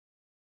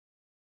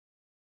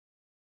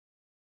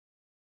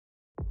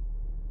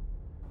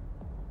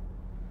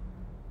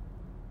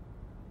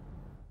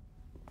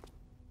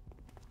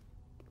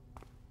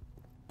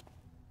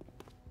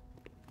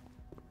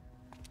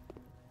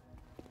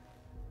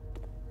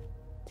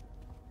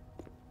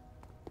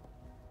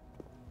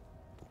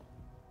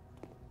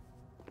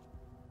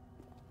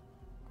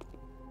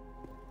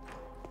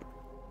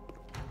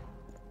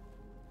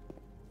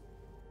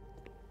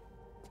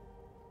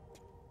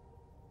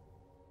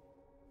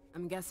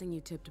guessing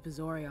you tipped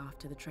Pizori off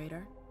to the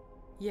traitor?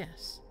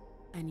 Yes.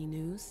 Any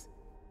news?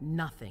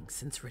 Nothing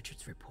since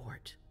Richard's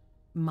report.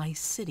 My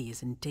city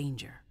is in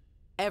danger.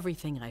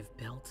 Everything I've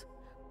built,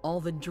 all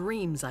the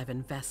dreams I've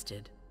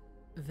invested.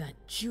 That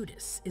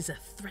Judas is a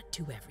threat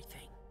to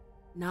everything.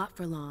 Not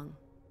for long.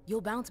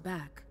 You'll bounce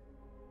back.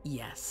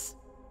 Yes.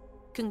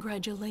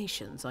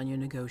 Congratulations on your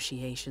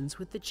negotiations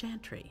with the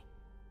Chantry.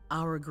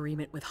 Our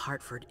agreement with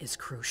Hartford is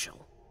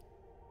crucial.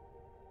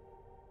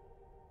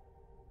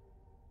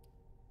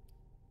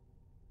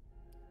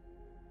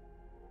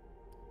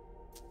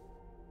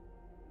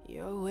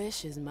 Your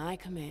wish is my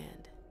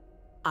command.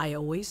 I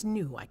always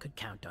knew I could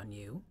count on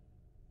you.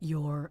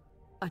 You're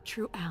a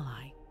true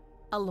ally,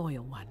 a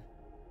loyal one,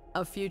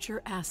 a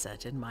future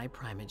asset in my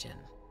Primogen.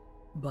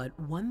 But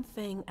one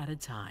thing at a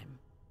time.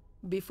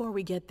 Before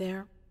we get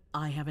there,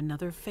 I have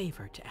another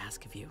favor to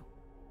ask of you.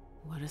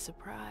 What a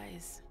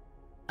surprise.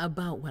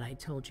 About what I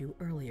told you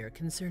earlier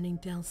concerning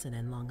Delsin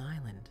and Long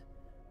Island.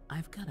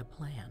 I've got a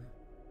plan.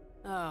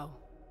 Oh,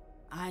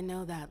 I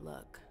know that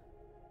look.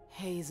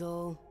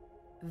 Hazel.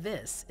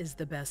 This is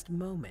the best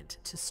moment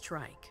to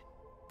strike.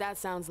 That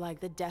sounds like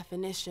the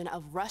definition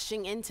of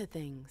rushing into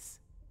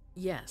things.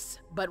 Yes,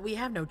 but we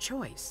have no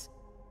choice.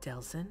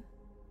 Delsin?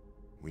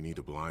 We need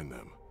to blind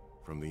them,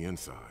 from the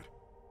inside.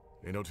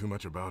 They know too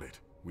much about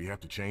it. We have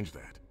to change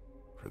that.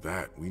 For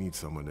that, we need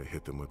someone to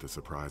hit them with a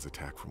surprise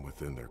attack from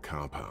within their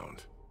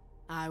compound.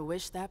 I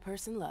wish that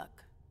person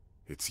luck.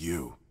 It's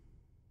you.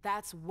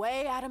 That's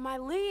way out of my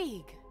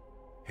league.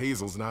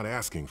 Hazel's not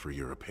asking for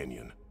your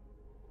opinion.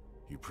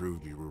 You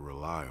proved you were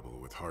reliable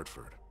with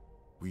Hartford.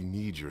 We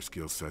need your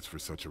skill sets for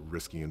such a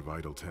risky and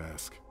vital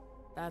task.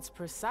 That's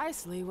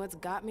precisely what's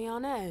got me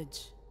on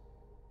edge.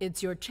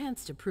 It's your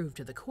chance to prove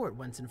to the court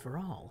once and for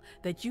all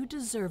that you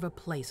deserve a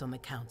place on the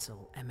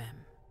council,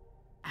 MM.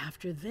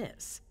 After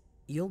this,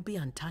 you'll be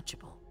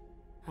untouchable.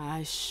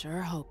 I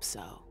sure hope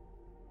so.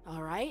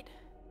 All right.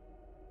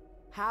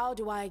 How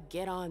do I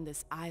get on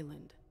this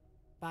island?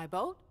 By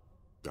boat?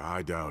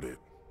 I doubt it.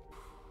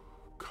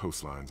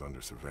 Coastline's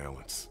under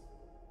surveillance.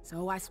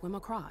 So I swim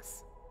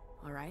across.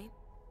 All right.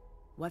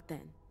 What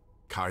then?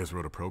 Kaya's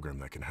wrote a program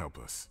that can help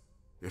us.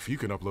 If you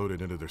can upload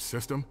it into their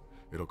system,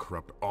 it'll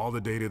corrupt all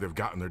the data they've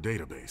got in their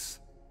database.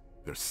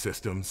 Their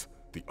systems,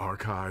 the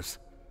archives,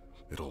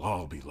 it'll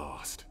all be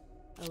lost.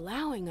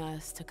 Allowing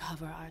us to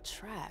cover our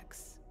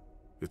tracks.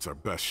 It's our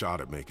best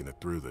shot at making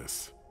it through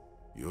this.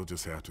 You'll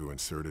just have to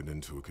insert it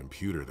into a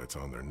computer that's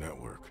on their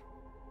network.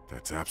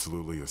 That's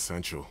absolutely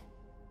essential.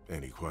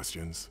 Any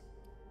questions?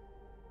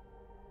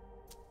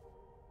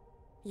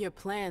 Your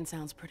plan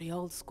sounds pretty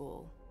old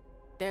school.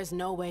 There's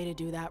no way to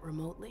do that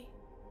remotely?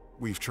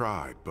 We've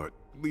tried, but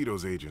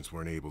Leto's agents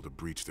weren't able to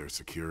breach their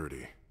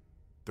security.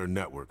 Their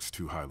network's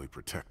too highly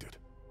protected.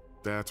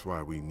 That's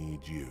why we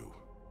need you.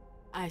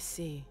 I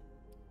see.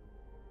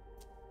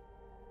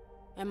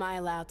 Am I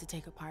allowed to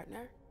take a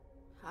partner?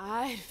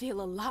 I'd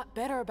feel a lot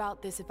better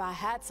about this if I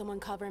had someone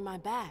covering my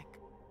back.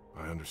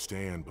 I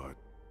understand, but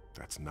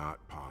that's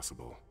not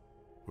possible.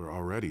 We're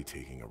already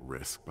taking a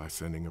risk by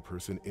sending a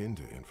person in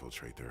to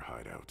infiltrate their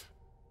hideout.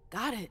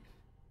 Got it.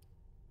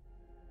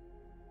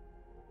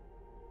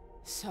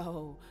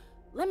 So,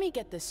 let me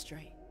get this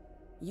straight.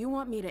 You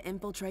want me to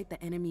infiltrate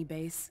the enemy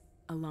base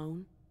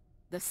alone?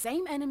 The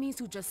same enemies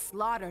who just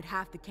slaughtered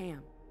half the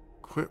camp.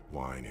 Quit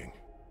whining.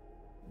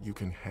 You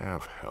can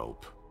have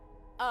help.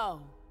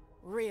 Oh,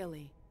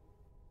 really?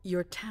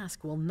 Your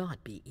task will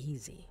not be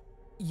easy.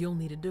 You'll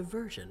need a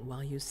diversion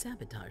while you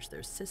sabotage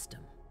their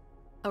system.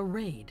 A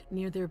raid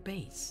near their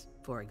base,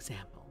 for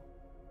example.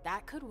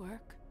 That could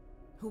work.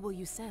 Who will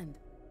you send?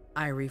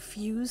 I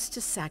refuse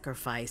to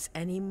sacrifice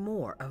any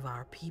more of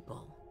our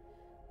people.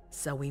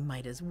 So we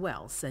might as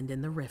well send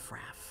in the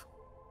riffraff.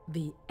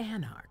 The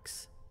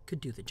Anarchs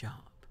could do the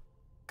job.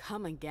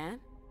 Come again?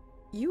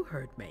 You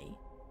heard me.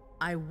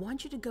 I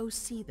want you to go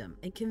see them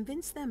and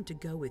convince them to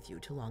go with you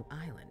to Long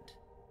Island.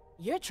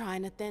 You're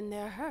trying to thin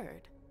their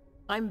herd.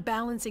 I'm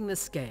balancing the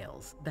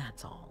scales,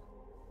 that's all.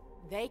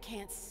 They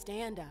can't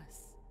stand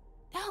us.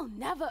 They'll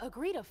never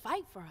agree to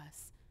fight for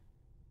us.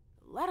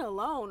 Let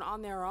alone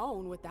on their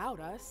own without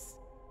us.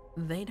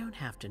 They don't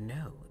have to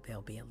know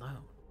they'll be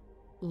alone.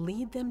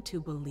 Lead them to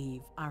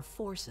believe our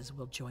forces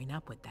will join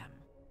up with them.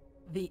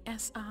 The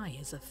SI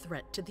is a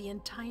threat to the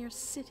entire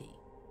city.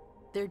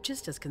 They're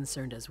just as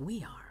concerned as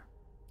we are.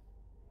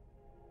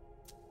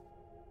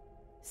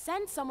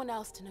 Send someone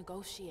else to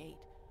negotiate.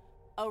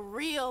 A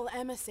real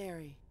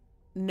emissary.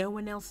 No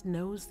one else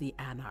knows the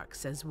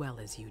Anarchs as well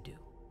as you do.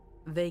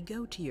 They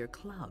go to your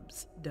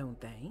clubs,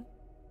 don't they?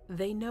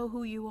 They know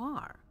who you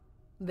are.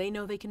 They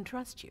know they can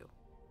trust you.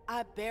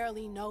 I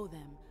barely know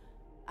them.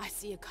 I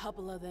see a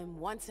couple of them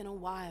once in a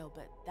while,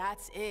 but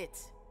that's it.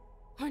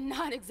 We're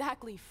not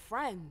exactly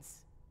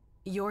friends.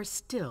 You're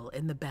still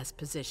in the best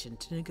position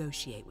to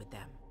negotiate with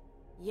them.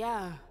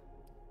 Yeah.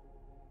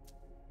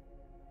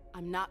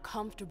 I'm not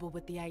comfortable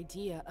with the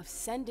idea of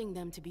sending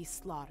them to be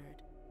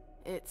slaughtered.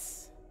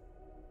 It's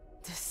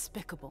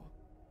despicable.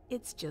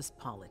 It's just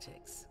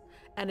politics,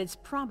 and it's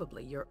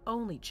probably your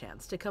only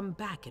chance to come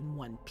back in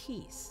one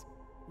piece.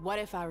 What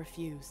if I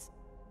refuse?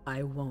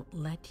 I won't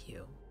let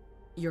you.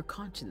 Your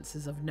conscience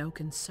is of no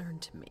concern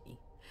to me.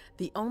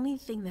 The only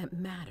thing that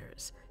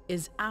matters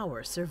is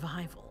our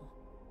survival.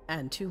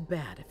 And too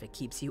bad if it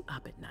keeps you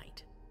up at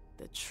night.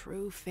 The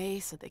true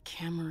face of the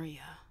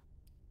Camarilla.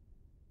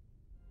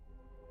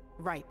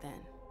 Right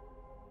then.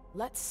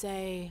 Let's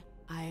say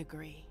I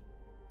agree.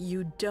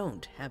 You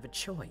don't have a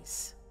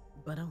choice,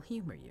 but I'll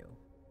humor you.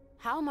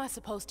 How am I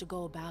supposed to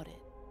go about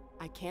it?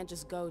 I can't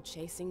just go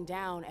chasing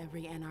down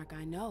every Anarch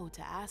I know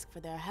to ask for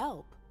their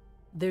help.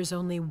 There's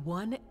only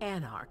one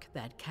Anarch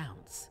that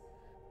counts.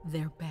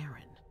 Their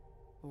Baron.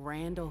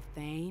 Randall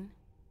Thane?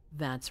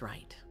 That's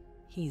right.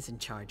 He's in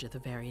charge of the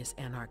various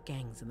Anarch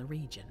gangs in the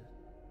region.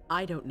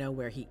 I don't know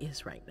where he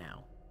is right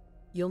now.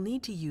 You'll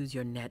need to use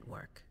your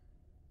network.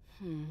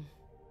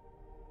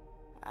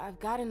 I've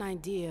got an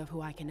idea of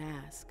who I can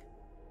ask.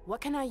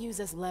 What can I use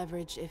as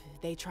leverage if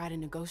they try to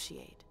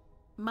negotiate?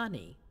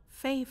 Money,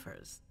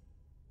 favors.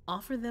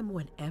 Offer them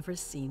whatever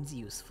seems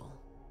useful.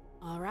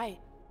 All right.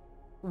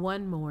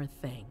 One more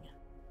thing.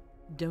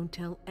 Don't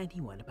tell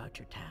anyone about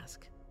your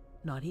task,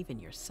 not even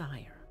your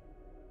sire.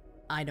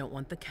 I don't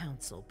want the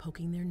Council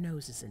poking their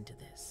noses into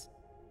this.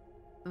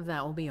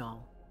 That will be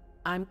all.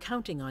 I'm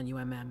counting on you,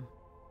 MM.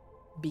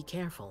 Be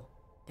careful,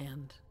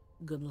 and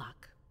good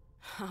luck.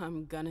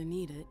 I'm gonna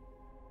need it.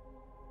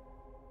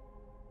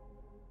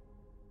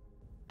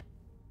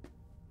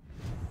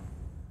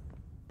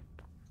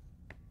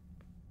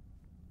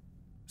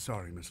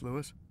 Sorry, Miss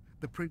Lewis.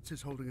 The Prince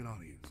is holding an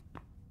audience.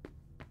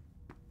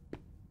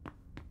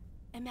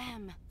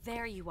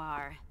 There you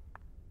are.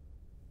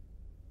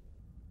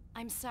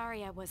 I'm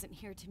sorry I wasn't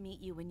here to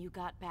meet you when you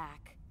got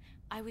back.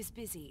 I was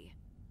busy.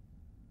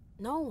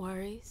 No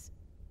worries.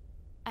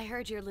 I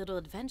heard your little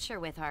adventure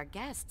with our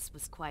guests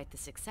was quite the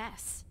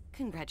success.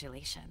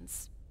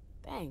 Congratulations.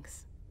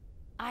 Thanks.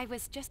 I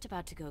was just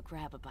about to go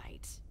grab a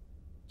bite.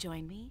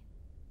 Join me?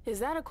 Is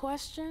that a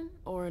question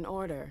or an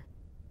order?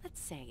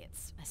 Let's say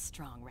it's a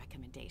strong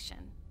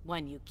recommendation.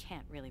 One you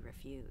can't really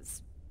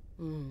refuse.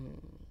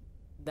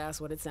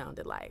 That's what it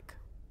sounded like.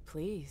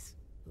 Please,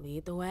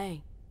 lead the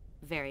way.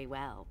 Very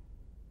well.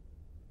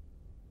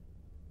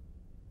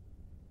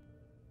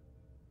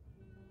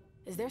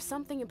 Is there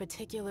something in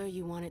particular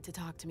you wanted to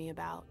talk to me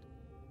about?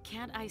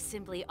 Can't I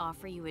simply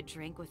offer you a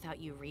drink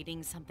without you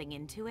reading something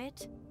into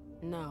it?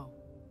 No.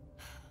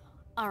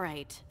 All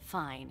right,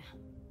 fine.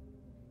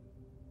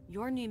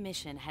 Your new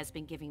mission has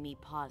been giving me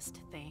pause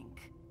to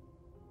think.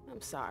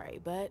 I'm sorry,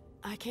 but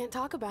I can't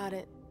talk about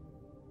it.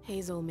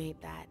 Hazel made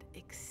that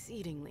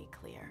exceedingly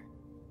clear.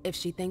 If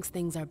she thinks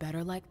things are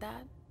better like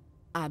that,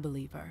 I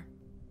believe her.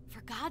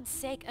 For God's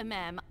sake,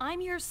 Amem,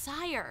 I'm your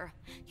sire.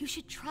 You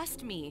should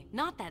trust me,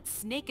 not that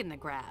snake in the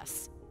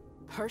grass.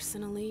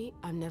 Personally,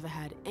 I've never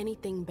had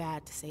anything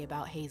bad to say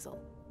about Hazel.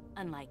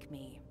 Unlike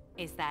me.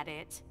 Is that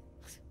it?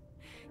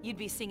 You'd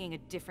be singing a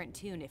different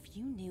tune if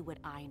you knew what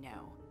I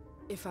know.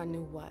 If I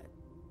knew what?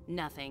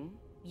 Nothing.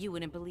 You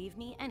wouldn't believe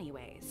me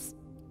anyways.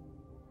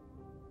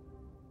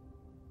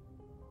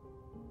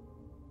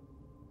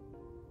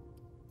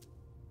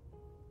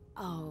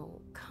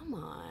 Oh, come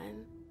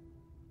on.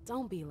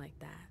 Don't be like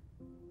that.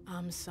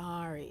 I'm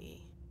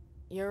sorry.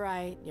 You're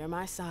right, you're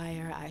my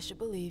sire, I should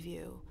believe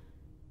you.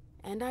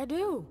 And I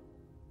do.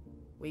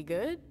 We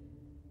good?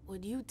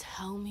 Would you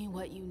tell me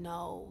what you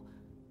know?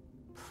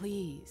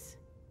 Please.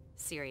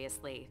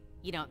 Seriously,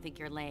 you don't think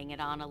you're laying it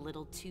on a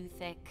little too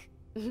thick?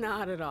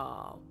 Not at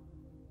all.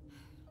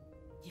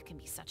 You can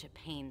be such a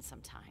pain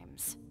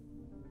sometimes.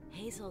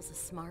 Hazel's a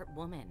smart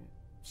woman.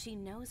 She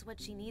knows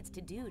what she needs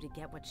to do to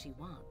get what she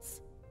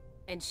wants.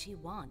 And she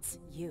wants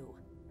you.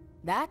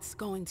 That's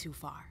going too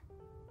far.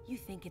 You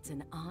think it's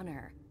an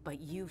honor,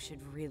 but you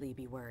should really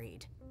be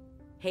worried.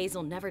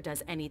 Hazel never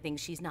does anything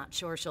she's not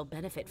sure she'll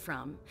benefit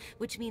from,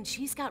 which means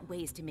she's got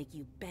ways to make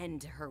you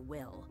bend to her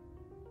will.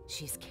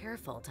 She's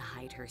careful to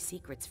hide her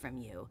secrets from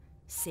you,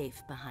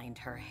 safe behind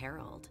her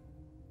herald.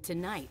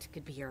 Tonight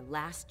could be your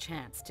last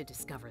chance to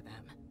discover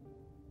them.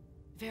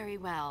 Very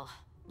well,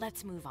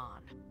 let's move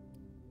on.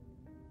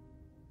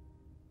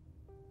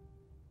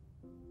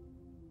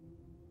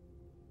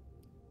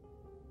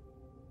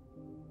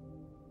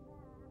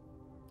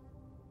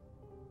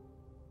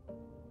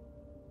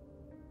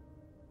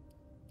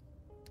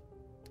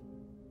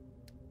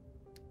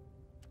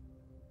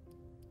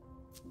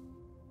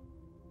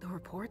 The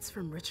reports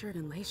from Richard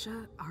and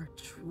Leysha are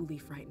truly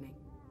frightening.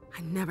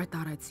 I never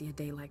thought I'd see a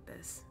day like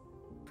this.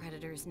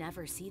 Predators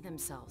never see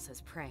themselves as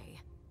prey.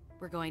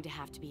 We're going to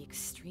have to be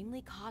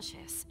extremely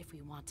cautious if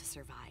we want to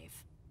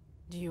survive.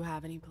 Do you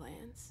have any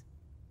plans?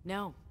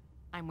 No,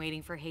 I'm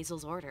waiting for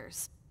Hazel's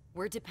orders.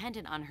 We're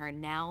dependent on her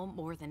now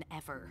more than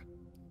ever.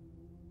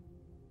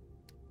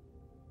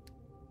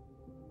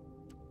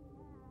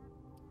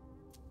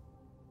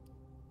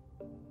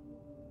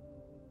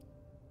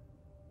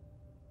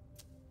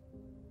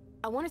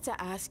 I wanted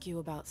to ask you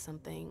about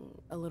something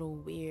a little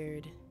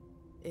weird,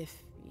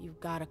 if you've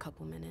got a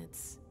couple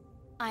minutes.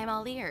 I'm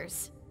all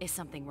ears. Is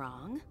something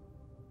wrong?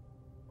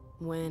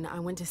 When I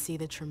went to see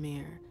the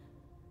Tremere,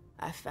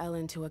 I fell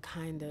into a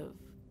kind of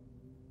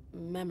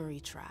memory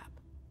trap.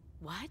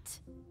 What?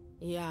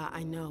 Yeah,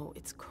 I know,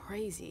 it's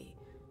crazy.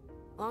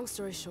 Long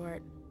story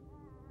short,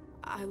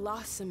 I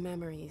lost some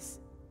memories.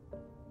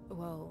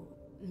 Well,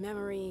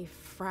 memory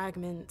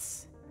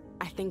fragments.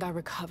 I think I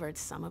recovered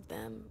some of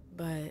them,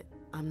 but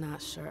I'm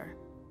not sure.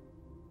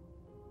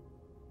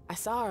 I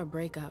saw our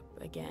breakup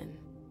again.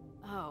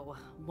 Oh,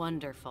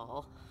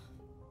 wonderful.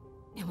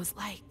 It was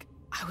like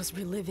I was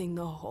reliving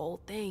the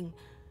whole thing,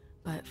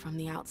 but from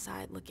the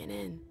outside looking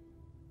in.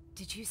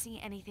 Did you see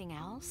anything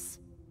else?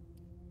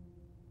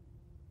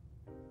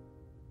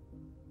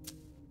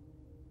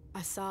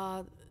 I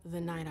saw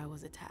the night I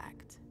was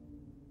attacked.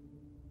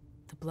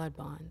 The blood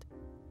bond.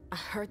 I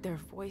heard their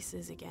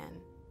voices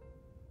again.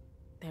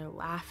 Their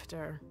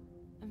laughter.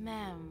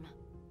 Ma'am.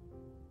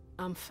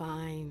 I'm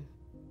fine.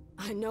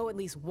 I know at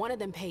least one of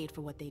them paid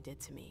for what they did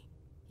to me.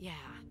 Yeah.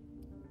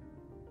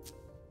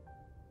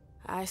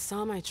 I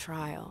saw my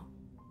trial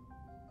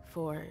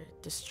for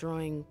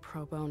destroying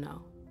pro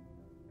bono.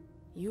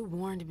 You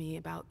warned me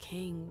about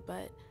King,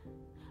 but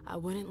I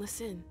wouldn't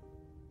listen.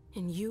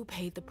 And you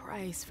paid the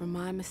price for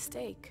my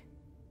mistake.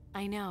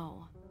 I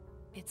know.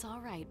 It's all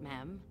right,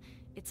 ma'am.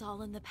 It's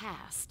all in the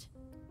past.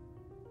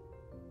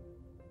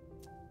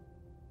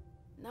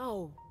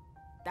 No,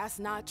 that's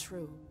not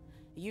true.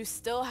 You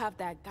still have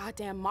that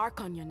goddamn mark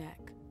on your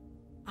neck.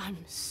 I'm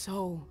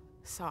so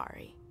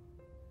sorry.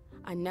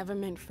 I never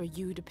meant for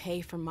you to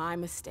pay for my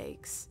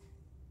mistakes.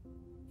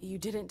 You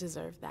didn't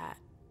deserve that.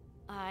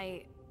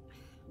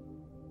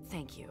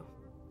 Thank you.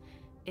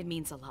 It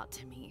means a lot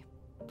to me.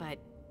 But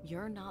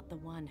you're not the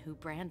one who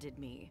branded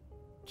me.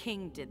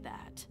 King did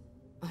that.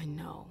 I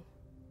know.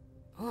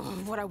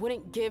 Ugh, what I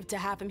wouldn't give to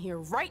have him here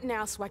right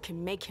now so I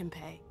can make him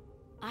pay.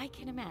 I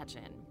can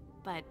imagine,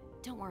 but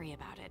don't worry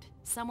about it.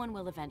 Someone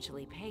will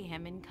eventually pay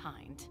him in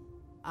kind.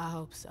 I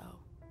hope so.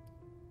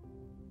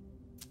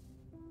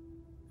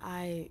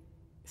 I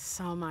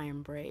saw my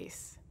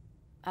embrace.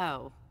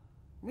 Oh,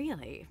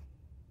 really?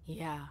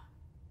 Yeah.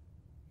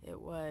 It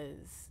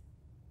was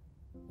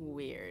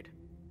weird.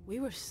 We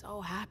were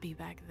so happy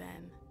back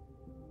then.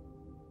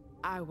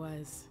 I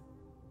was,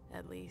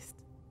 at least.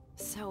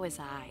 So was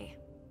I.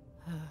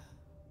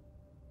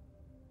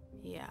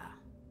 Yeah.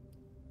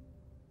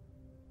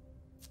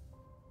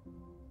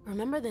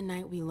 Remember the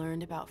night we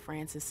learned about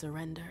France's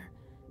surrender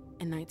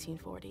in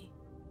 1940?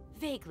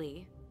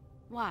 Vaguely.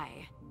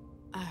 Why?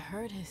 I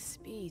heard his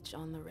speech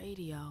on the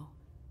radio.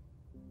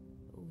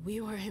 We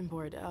were in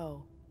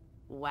Bordeaux.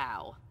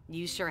 Wow,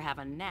 you sure have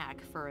a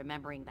knack for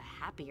remembering the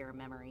happier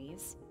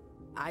memories.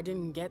 I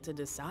didn't get to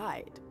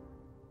decide.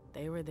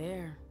 They were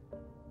there.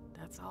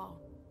 That's all.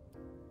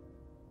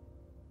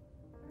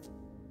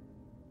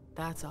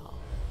 That's all.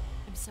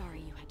 I'm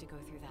sorry you had to go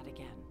through that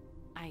again.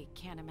 I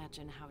can't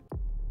imagine how...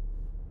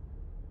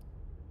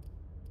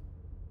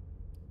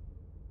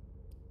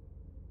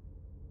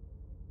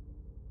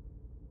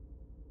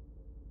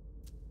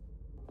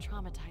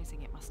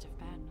 traumatizing it must have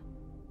been.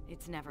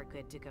 It's never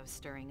good to go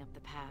stirring up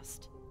the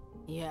past.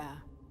 Yeah,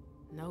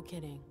 no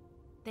kidding.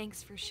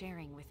 Thanks for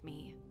sharing with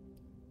me.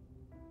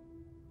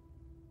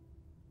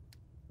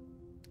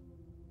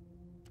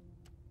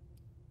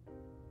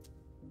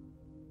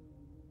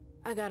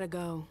 I gotta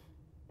go.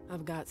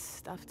 I've got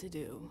stuff to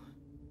do.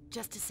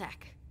 Just a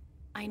sec.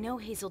 I know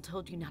Hazel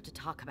told you not to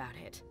talk about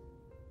it.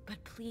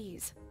 But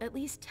please, at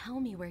least tell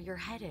me where you're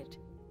headed.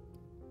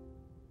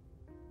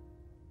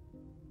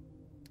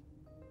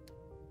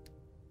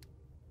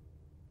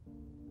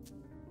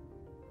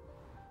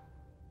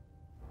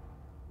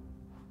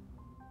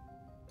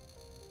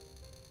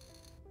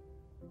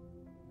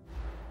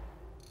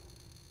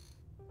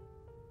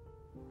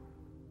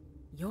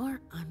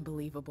 You're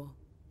unbelievable.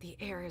 The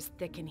air is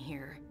thick in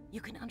here. You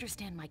can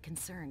understand my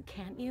concern,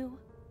 can't you?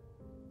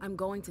 I'm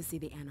going to see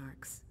the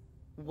Anarchs.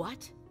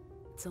 What?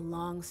 It's a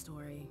long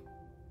story.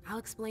 I'll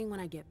explain when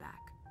I get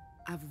back.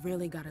 I've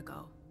really gotta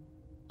go.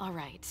 All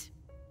right.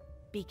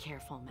 Be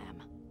careful,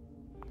 ma'am.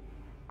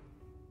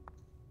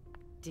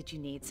 Did you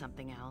need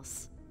something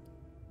else?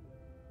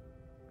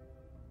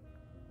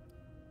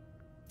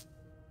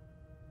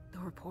 The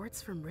reports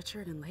from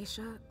Richard and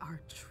Leysha are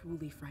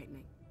truly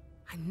frightening.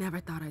 I never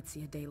thought I'd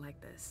see a day like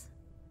this.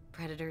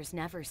 Predators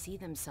never see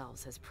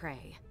themselves as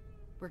prey.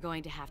 We're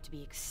going to have to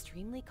be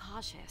extremely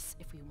cautious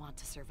if we want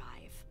to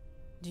survive.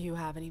 Do you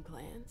have any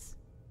plans?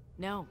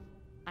 No,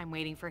 I'm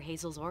waiting for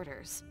Hazel's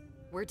orders.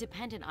 We're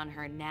dependent on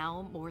her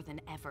now more than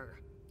ever.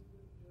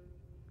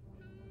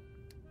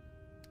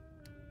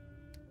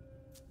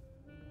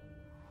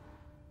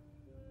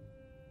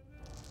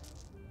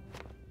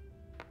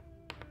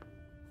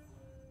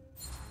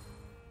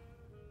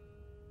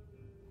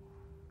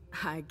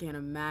 I can't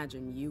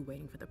imagine you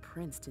waiting for the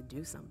prince to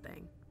do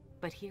something.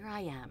 But here I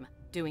am,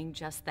 doing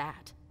just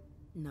that.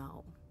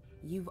 No,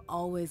 you've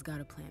always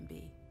got a plan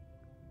B.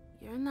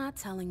 You're not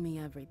telling me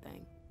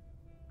everything.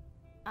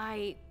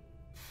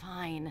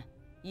 Fine.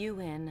 You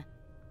win.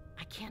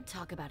 I can't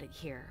talk about it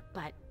here,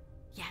 but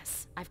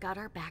yes, I've got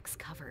our backs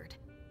covered.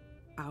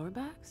 Our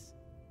backs?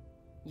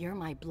 You're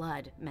my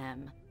blood,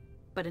 Mem.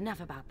 But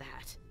enough about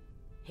that.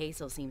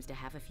 Hazel seems to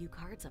have a few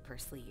cards up her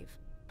sleeve.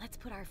 Let's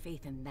put our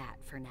faith in that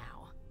for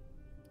now.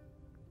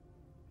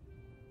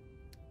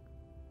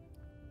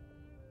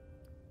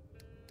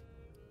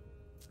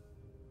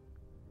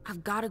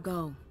 I've gotta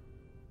go.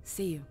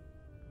 See you.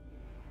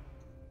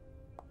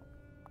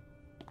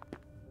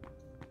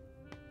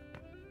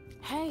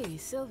 Hey,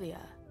 Sylvia.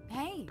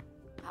 Hey,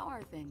 how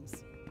are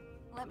things?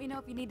 Let me know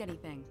if you need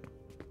anything.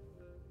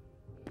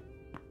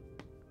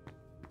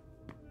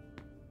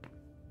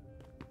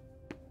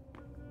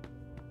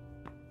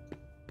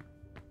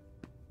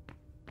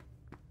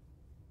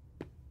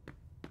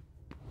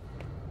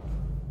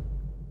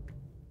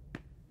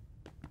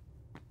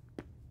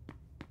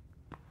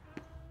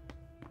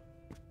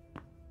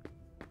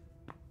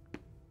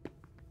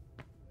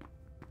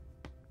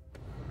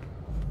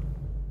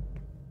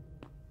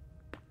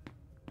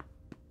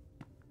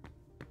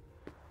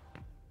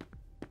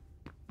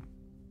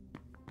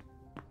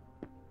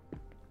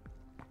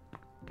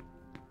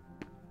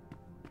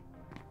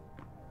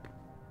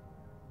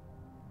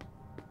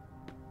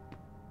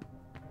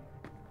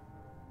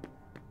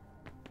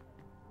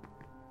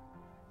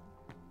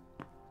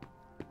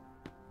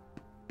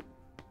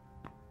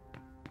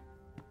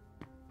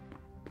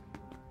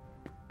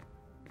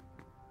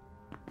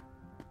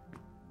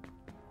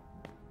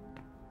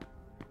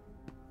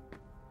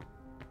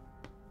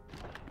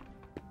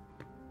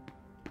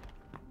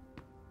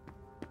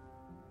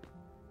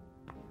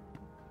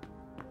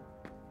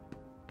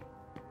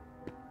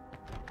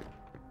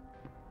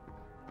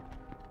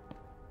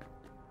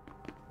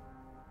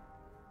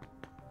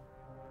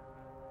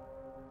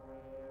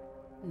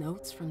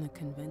 Notes from the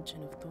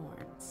Convention of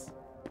Thorns.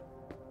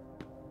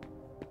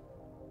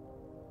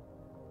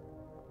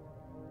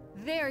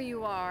 There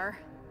you are.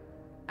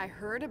 I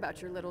heard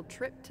about your little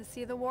trip to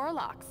see the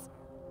Warlocks.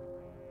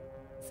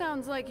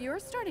 Sounds like you're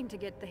starting to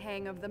get the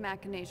hang of the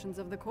machinations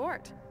of the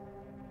court.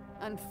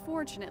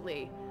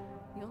 Unfortunately,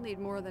 you'll need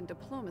more than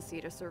diplomacy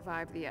to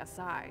survive the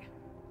SI.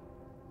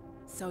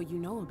 So you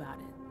know about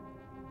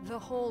it? The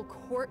whole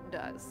court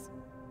does.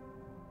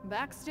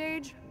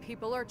 Backstage,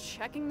 people are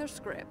checking their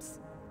scripts.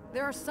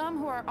 There are some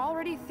who are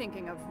already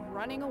thinking of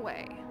running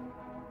away.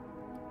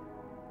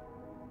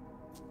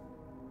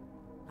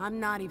 I'm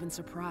not even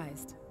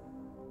surprised.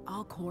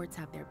 All courts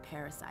have their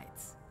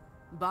parasites.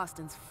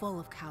 Boston's full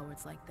of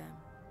cowards like them.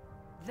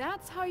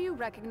 That's how you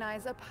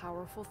recognize a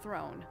powerful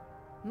throne.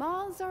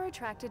 Moths are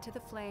attracted to the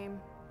flame.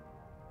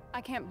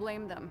 I can't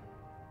blame them.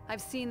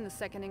 I've seen the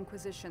Second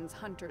Inquisition's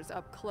hunters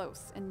up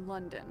close in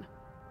London.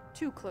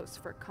 Too close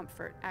for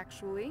comfort,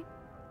 actually.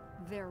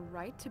 They're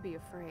right to be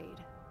afraid.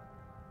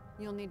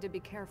 You'll need to be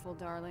careful,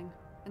 darling,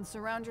 and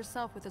surround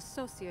yourself with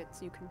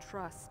associates you can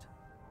trust.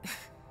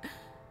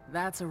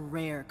 That's a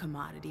rare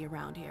commodity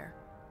around here.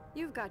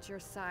 You've got your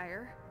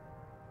sire.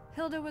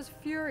 Hilda was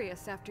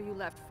furious after you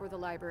left for the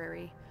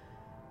library.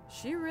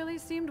 She really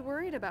seemed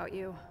worried about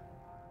you.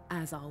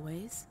 As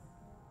always.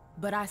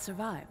 But I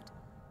survived.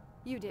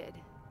 You did.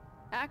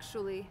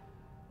 Actually,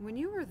 when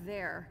you were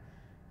there,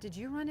 did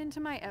you run into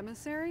my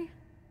emissary?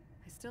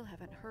 I still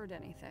haven't heard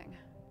anything.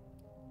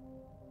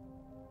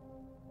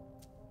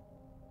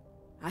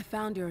 I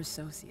found your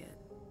associate.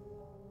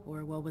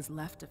 Or what was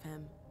left of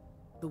him.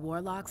 The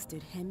Warlocks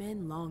did him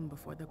in long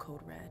before the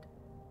Code Red.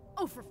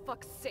 Oh, for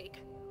fuck's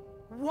sake!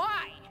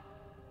 Why?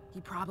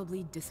 He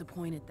probably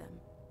disappointed them.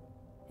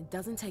 It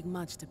doesn't take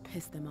much to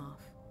piss them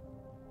off.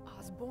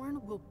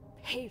 Osborn will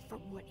pay for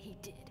what he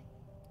did.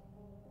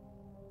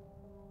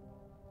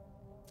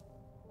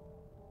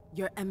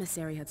 Your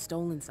emissary had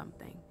stolen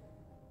something.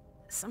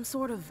 Some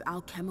sort of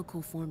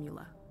alchemical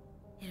formula.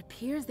 It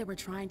appears they were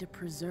trying to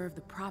preserve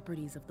the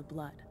properties of the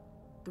blood.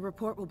 The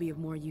report will be of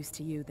more use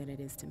to you than it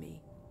is to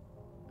me.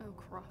 Oh,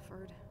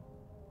 Crawford.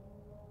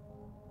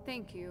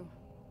 Thank you.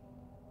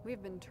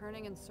 We've been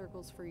turning in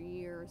circles for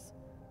years.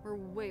 We're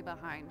way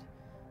behind.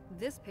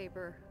 This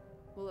paper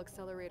will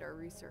accelerate our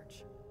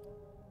research.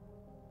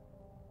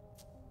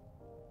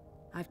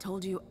 I've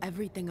told you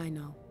everything I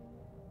know.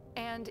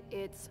 And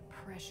it's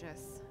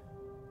precious.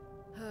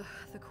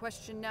 The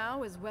question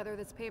now is whether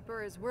this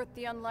paper is worth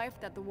the unlife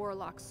that the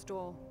Warlocks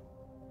stole.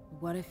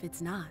 What if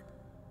it's not?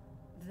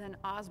 Then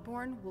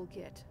Osborn will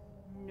get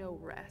no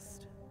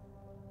rest.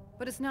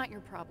 But it's not your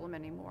problem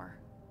anymore.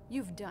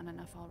 You've done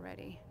enough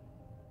already.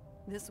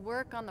 This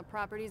work on the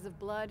properties of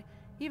blood,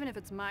 even if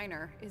it's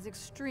minor, is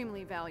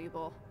extremely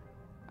valuable.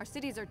 Our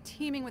cities are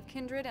teeming with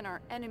kindred and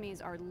our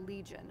enemies are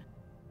legion.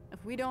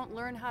 If we don't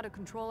learn how to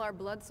control our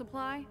blood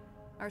supply,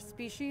 our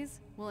species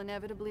will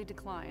inevitably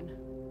decline.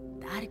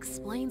 That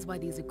explains why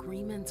these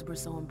agreements were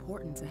so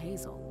important to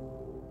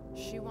Hazel.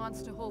 She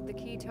wants to hold the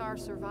key to our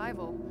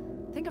survival.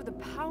 Think of the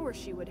power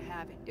she would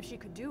have if she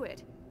could do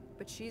it.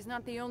 But she's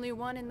not the only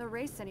one in the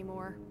race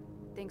anymore.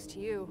 Thanks to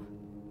you.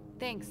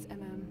 Thanks,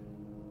 MM.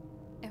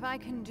 If I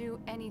can do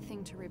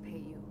anything to repay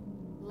you,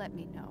 let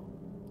me know.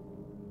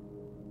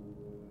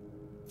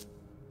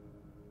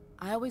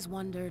 I always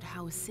wondered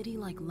how a city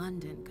like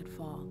London could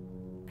fall.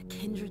 A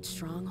kindred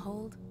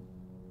stronghold?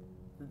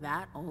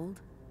 That old?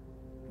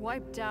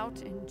 Wiped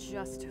out in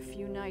just a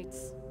few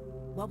nights.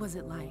 What was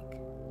it like?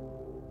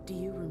 Do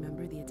you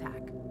remember the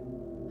attack?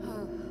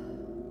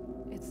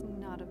 It's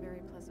not a very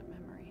pleasant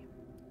memory.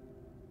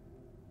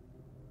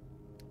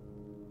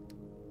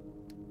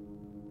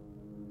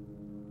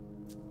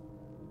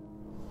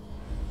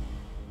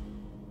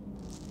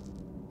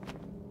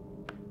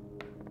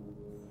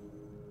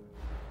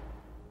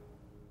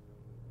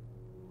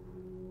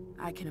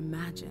 I can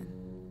imagine.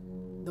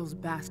 Those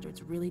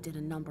bastards really did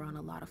a number on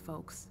a lot of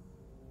folks.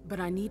 But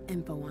I need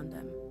info on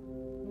them.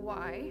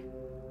 Why?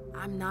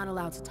 I'm not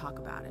allowed to talk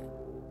about it.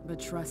 But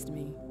trust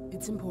me,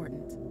 it's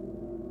important.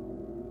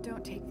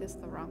 Don't take this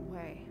the wrong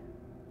way,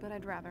 but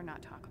I'd rather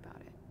not talk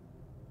about it.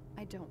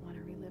 I don't want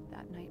to relive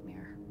that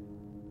nightmare.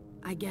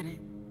 I get it.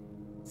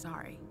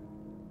 Sorry.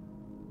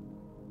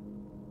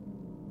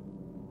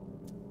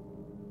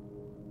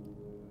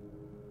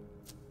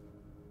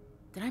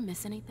 Did I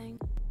miss anything?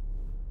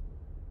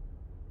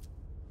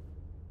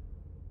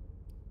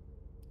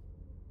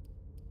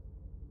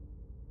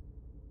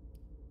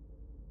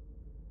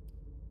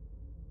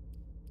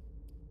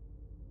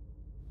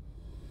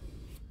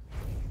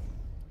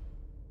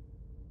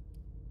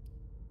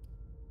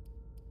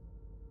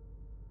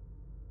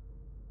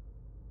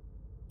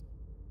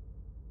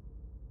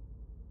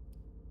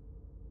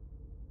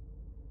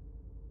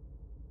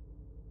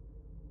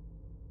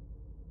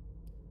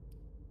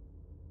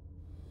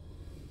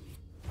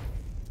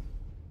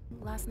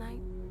 Last night?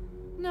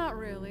 Not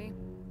really.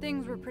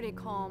 Things were pretty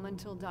calm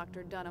until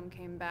Dr. Dunham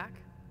came back.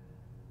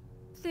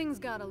 Things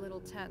got a little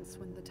tense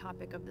when the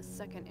topic of the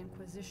Second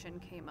Inquisition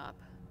came up.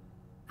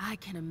 I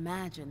can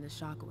imagine the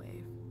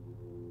shockwave.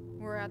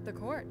 We're at the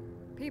court.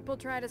 People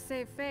try to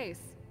save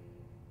face.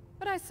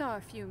 But I saw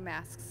a few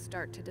masks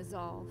start to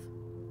dissolve.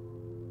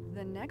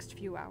 The next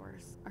few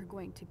hours are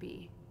going to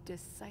be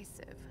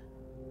decisive.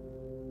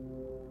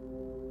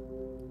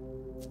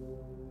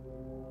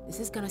 This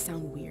is gonna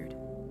sound weird,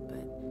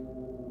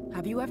 but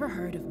have you ever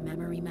heard of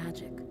memory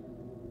magic?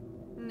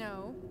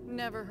 No,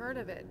 never heard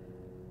of it.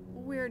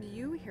 Where'd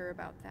you hear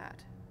about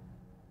that?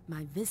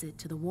 My visit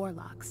to the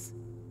Warlocks.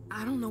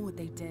 I don't know what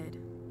they did,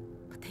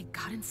 but they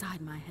got inside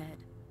my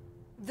head.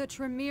 The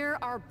Tremere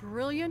are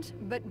brilliant,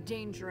 but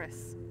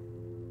dangerous.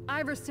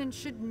 Iverson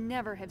should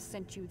never have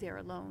sent you there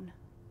alone.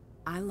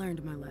 I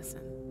learned my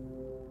lesson.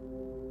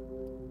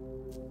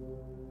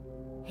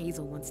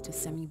 Hazel wants to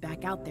send me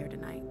back out there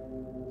tonight.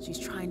 She's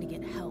trying to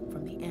get help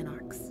from the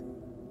Anarchs.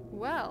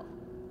 Well,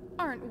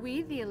 aren't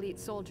we the elite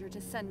soldier to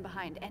send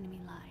behind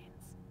enemy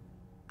lines?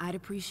 I'd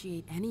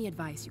appreciate any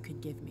advice you could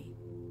give me.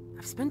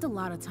 I've spent a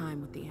lot of time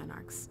with the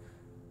Anarchs,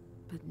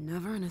 but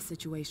never in a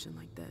situation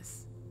like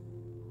this.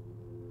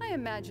 I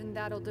imagine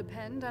that'll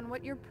depend on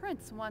what your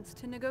prince wants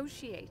to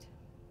negotiate.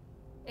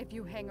 If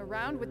you hang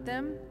around with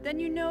them, then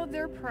you know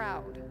they're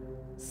proud,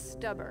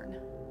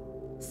 stubborn.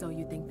 So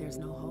you think there's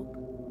no hope?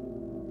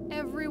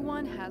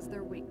 Everyone has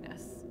their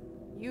weakness.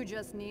 You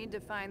just need to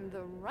find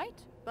the right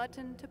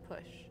button to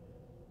push.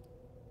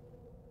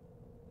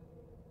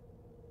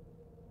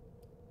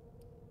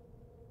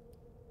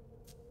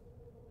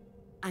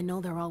 I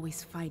know they're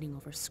always fighting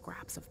over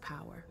scraps of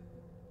power.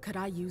 Could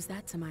I use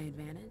that to my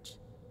advantage?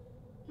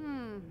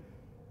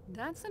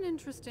 That's an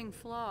interesting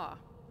flaw.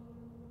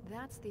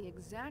 That's the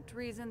exact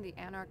reason the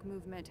Anarch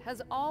movement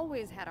has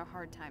always had a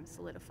hard time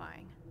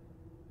solidifying.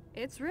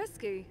 It's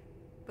risky,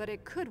 but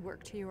it could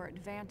work to your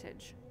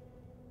advantage.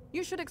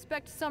 You should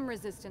expect some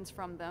resistance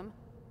from them.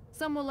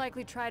 Some will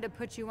likely try to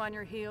put you on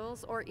your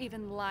heels or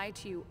even lie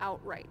to you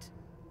outright.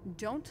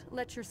 Don't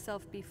let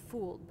yourself be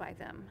fooled by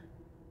them.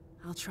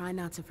 I'll try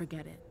not to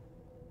forget it.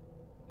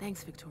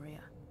 Thanks,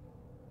 Victoria.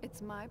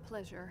 It's my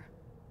pleasure.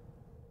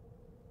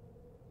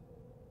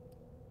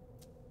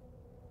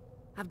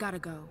 I've gotta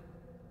go.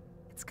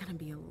 It's gonna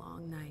be a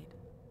long night.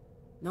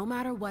 No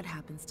matter what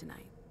happens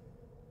tonight.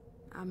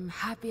 I'm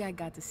happy I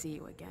got to see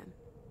you again.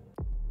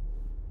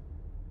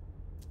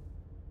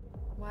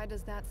 Why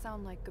does that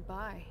sound like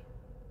goodbye?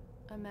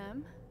 A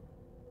mem?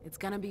 It's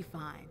gonna be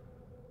fine.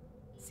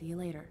 See you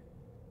later.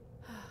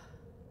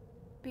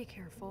 Be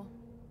careful.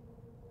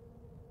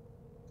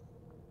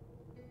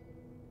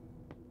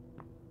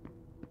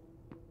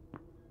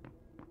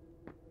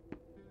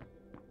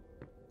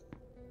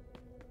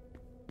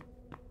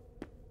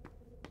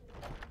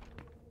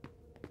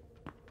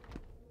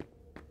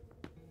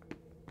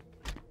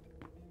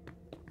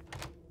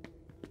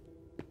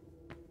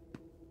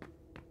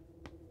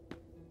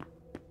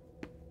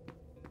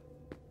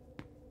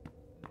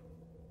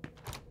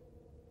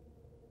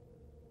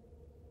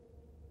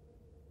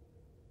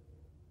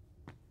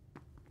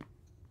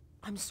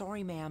 I'm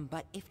sorry, ma'am,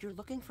 but if you're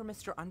looking for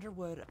Mr.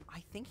 Underwood,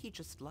 I think he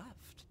just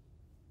left.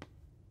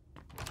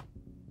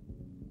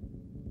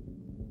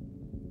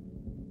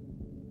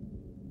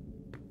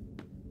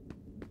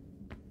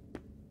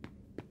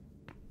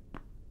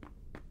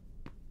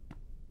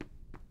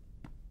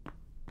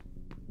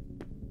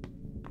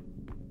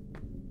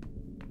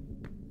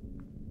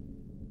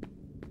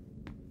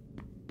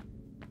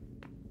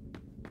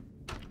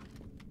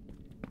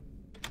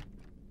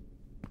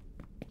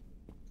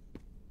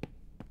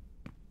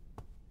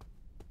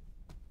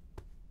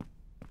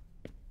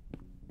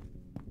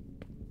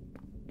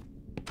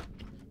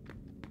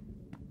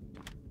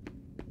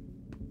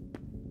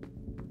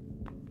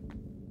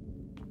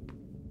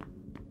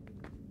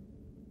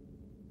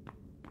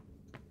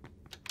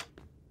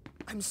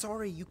 I'm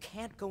sorry, you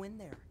can't go in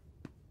there.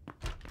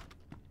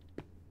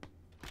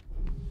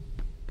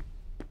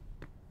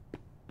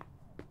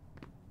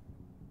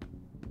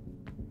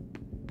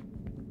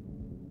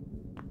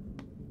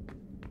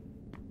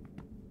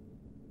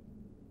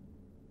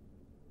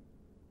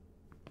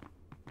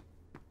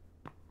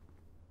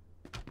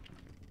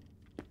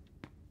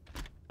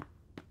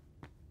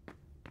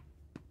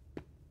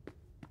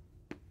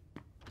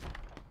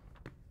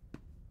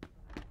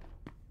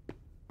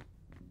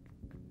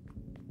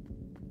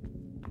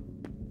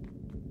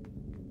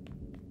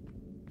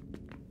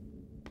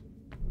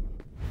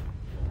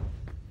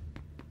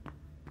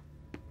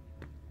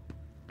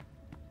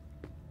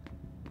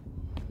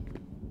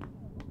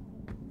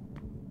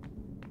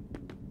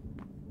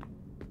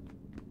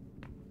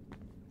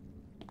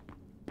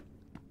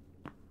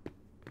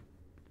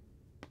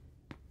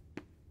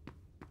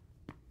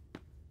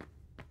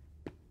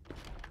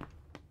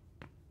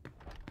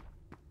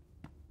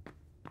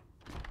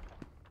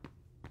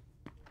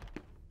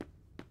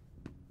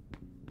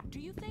 Do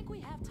you think we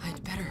have time?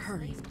 I'd better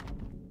hurry.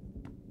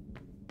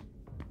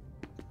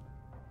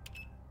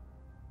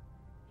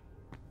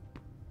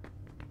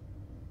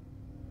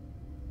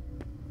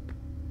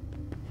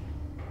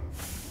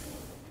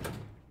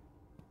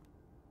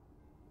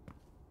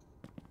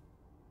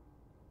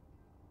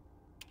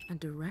 A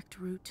direct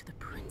route to the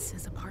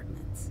prince's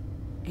apartments.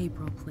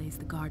 April plays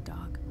the guard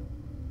dog.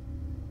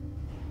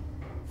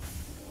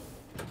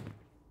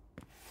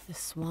 The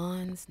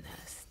Swan's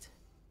Nest.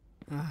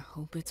 I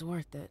hope it's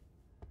worth it.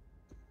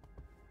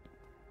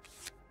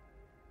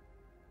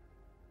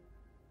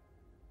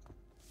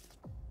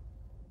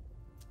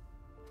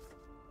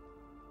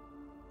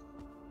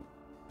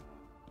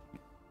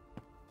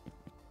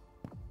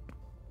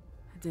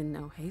 I didn't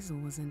know Hazel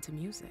was into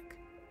music.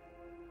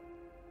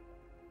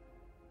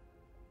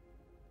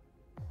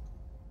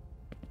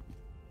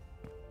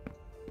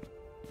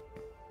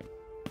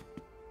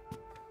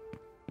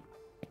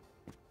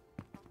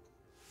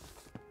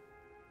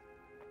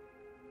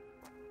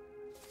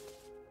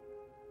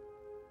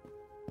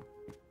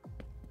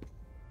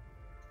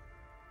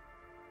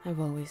 I've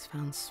always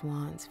found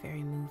swans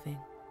very moving.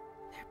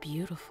 They're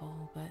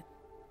beautiful, but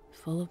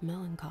full of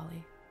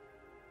melancholy.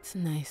 It's a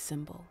nice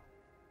symbol.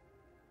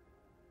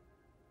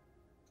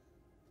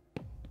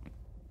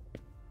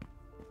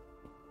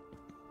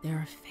 There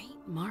are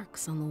faint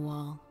marks on the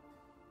wall.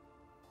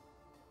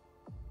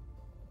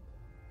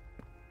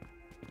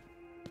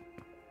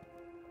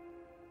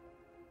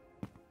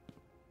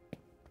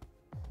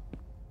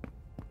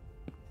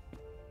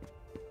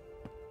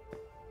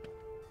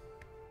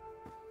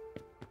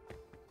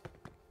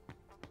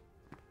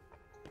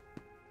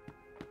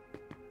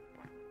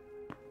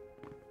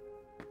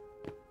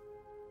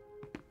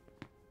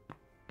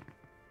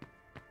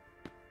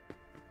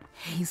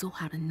 Hazel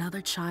had another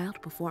child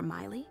before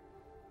Miley?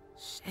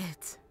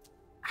 Shit,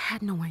 I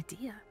had no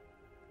idea.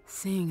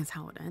 Seeing as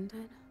how it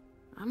ended,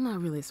 I'm not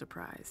really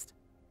surprised.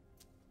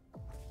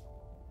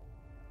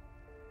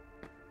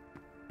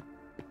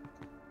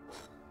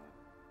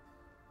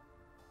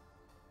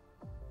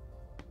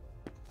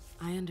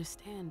 I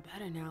understand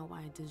better now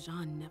why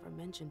Dijon never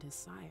mentioned his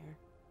sire.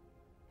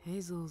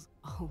 Hazel's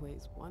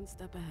always one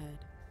step ahead.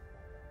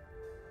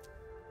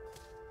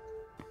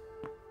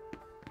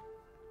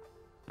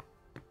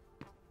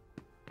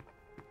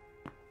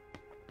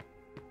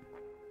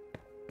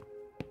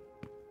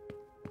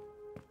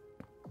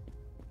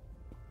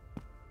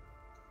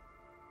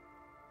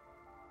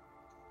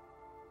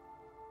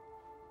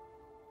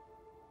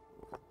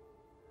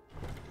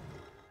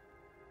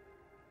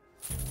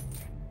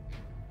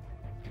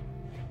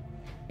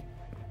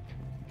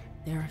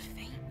 There are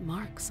faint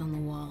marks on the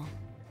wall.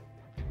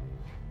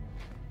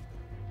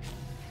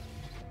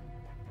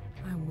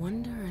 I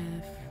wonder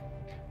if...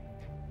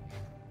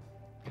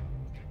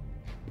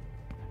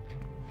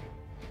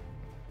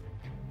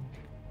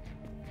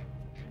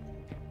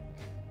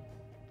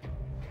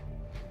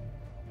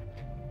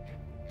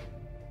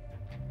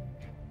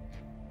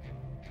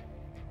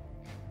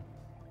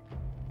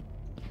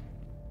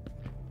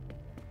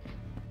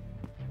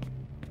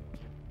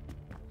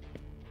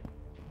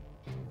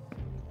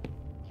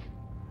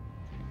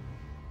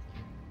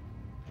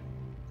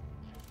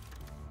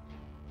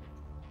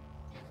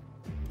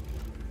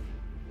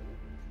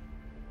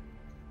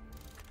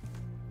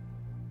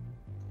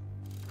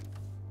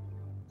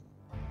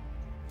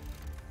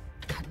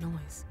 That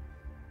noise.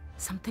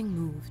 Something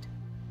moved.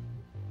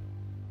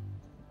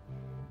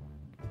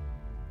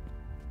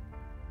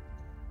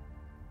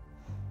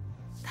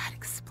 That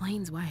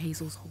explains why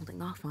Hazel's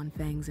holding off on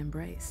Fang's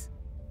embrace.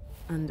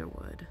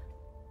 Underwood.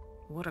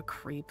 What a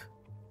creep.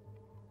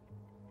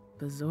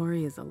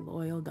 Bazori is a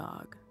loyal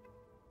dog,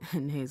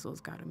 and Hazel's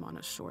got him on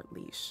a short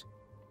leash.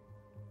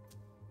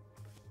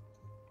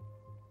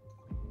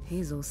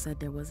 Hazel said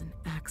there was an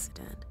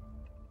accident,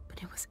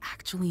 but it was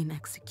actually an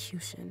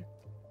execution.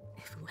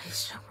 If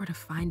Leysha were to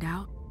find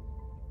out...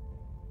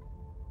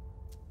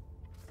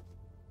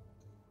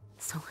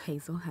 So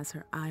Hazel has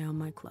her eye on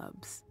my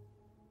clubs.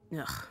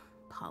 Ugh,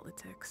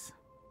 politics.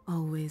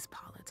 Always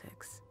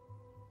politics.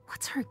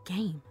 What's her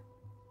game?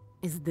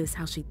 Is this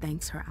how she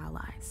thanks her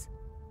allies?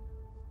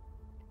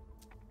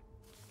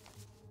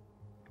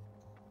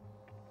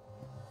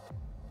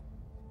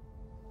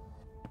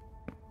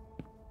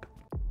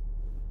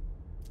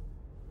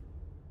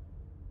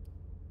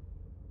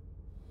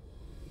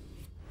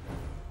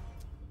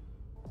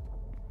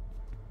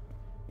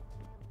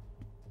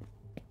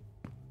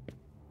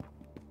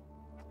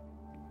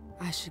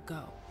 I should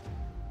go.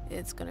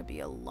 It's gonna be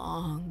a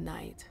long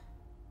night.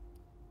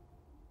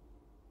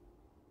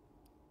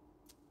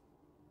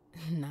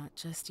 Not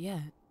just yet.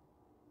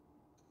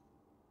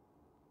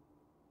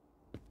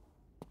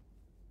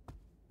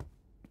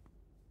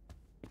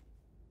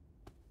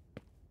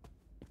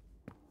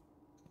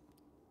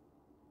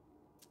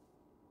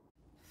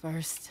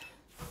 First,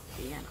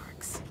 the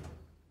Anarchs.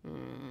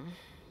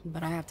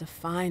 But I have to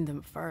find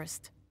them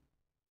first.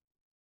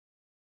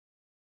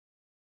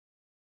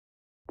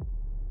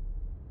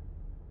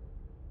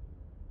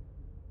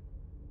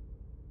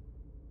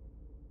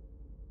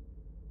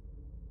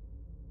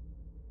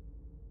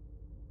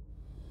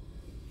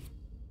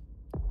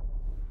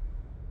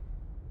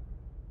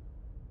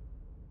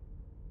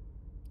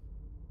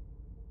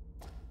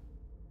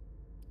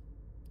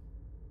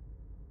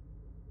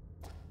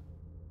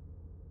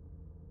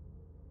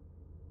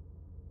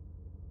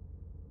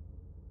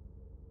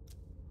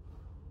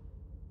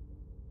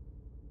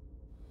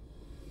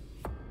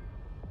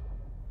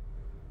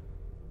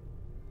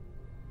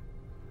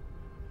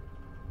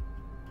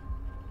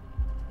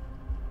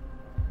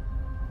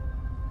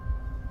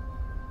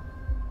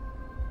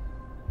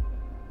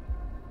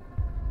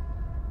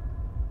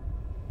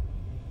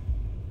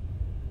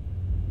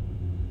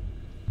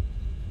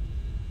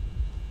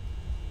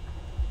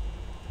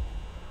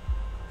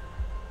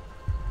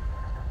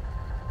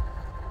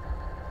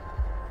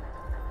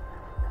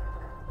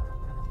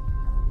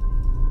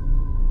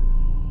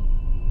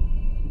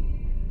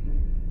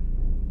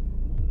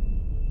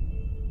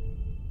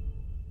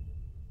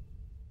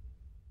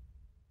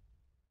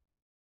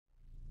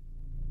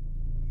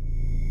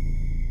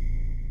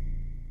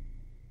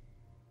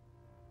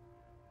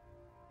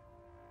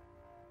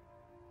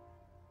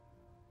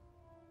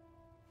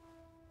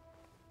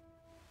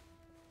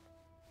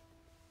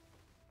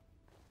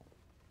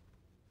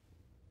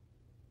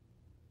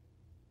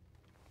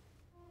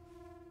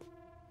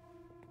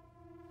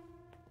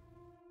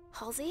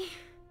 Halsey?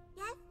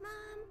 Yes, Mom.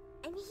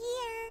 I'm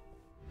here.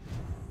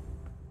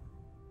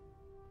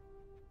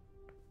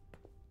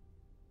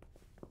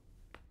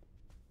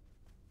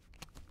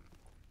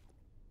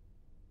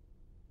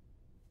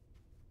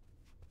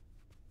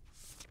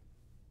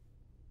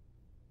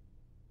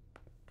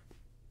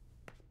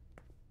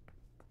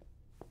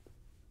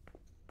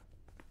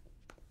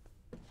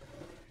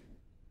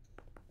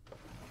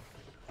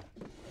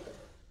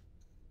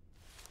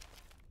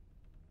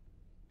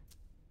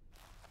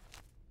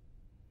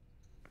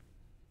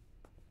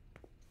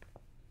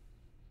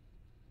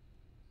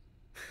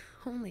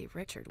 Only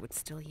Richard would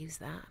still use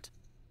that.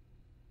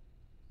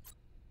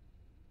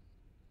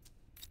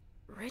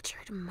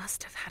 Richard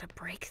must have had a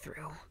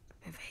breakthrough,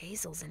 if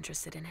Hazel's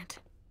interested in it.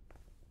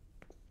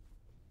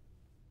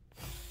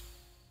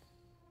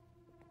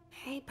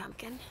 Hey,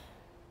 Pumpkin.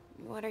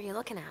 What are you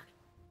looking at?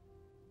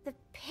 The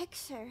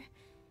picture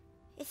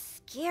is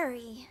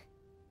scary.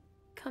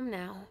 Come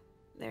now.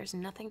 There's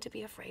nothing to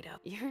be afraid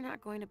of. You're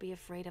not going to be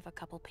afraid of a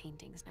couple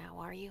paintings now,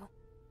 are you?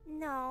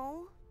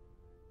 No,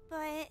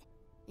 but...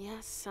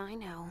 Yes, I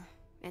know.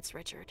 It's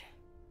Richard.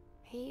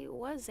 He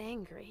was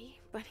angry,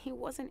 but he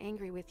wasn't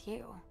angry with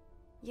you.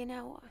 You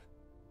know...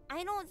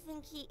 I don't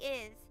think he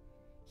is.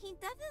 He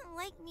doesn't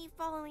like me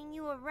following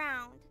you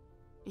around.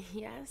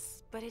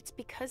 Yes, but it's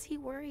because he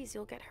worries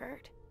you'll get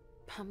hurt.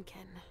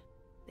 Pumpkin,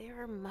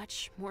 there are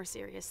much more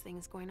serious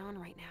things going on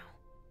right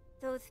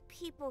now. Those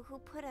people who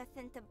put us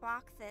into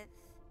boxes.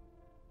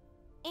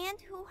 And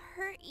who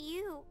hurt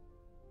you.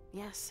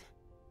 Yes,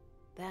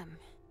 them.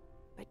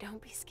 But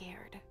don't be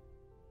scared.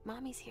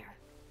 Mommy's here.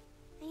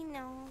 I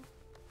know.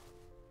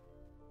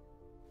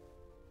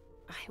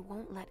 I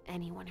won't let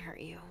anyone hurt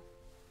you.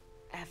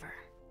 Ever.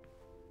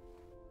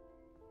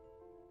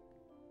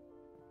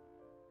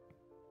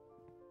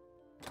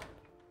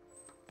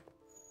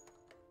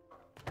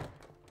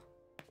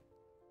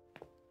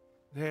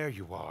 There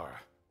you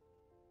are.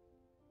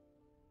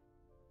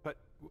 But...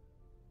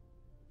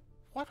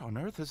 what on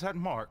earth is that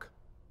mark?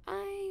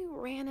 I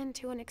ran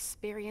into an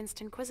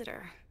experienced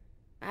Inquisitor.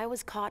 I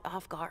was caught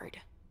off guard.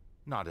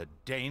 Not a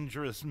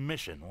dangerous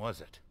mission,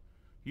 was it?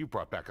 You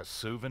brought back a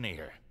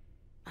souvenir.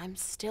 I'm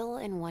still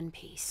in one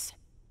piece.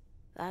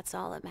 That's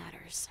all that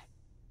matters.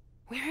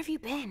 Where have you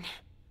been?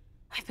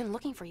 I've been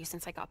looking for you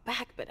since I got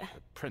back, but... The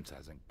prince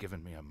hasn't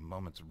given me a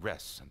moment's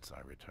rest since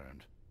I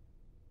returned.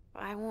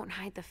 I won't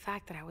hide the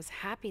fact that I was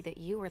happy that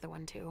you were the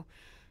one to...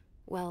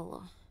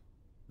 well...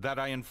 That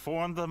I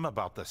informed them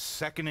about the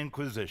Second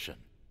Inquisition.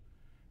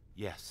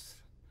 Yes,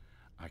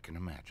 I can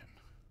imagine.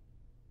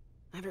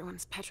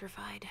 Everyone's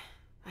petrified.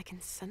 I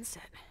can sense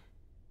it.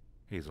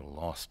 Hazel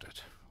lost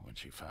it when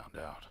she found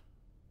out.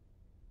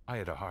 I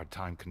had a hard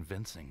time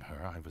convincing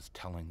her I was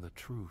telling the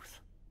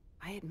truth.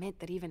 I admit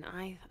that even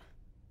I...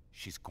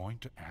 She's going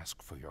to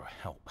ask for your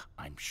help,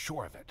 I'm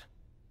sure of it.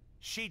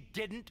 She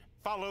didn't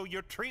follow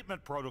your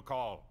treatment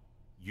protocol.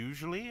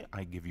 Usually,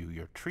 I give you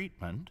your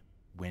treatment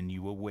when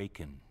you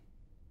awaken.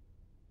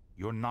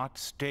 You're not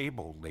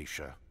stable,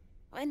 Leysha.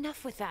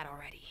 Enough with that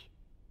already.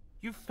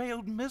 You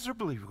failed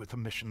miserably with the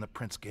mission the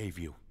Prince gave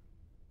you.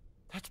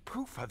 That's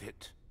proof of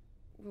it.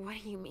 What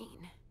do you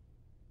mean?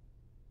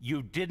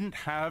 You didn't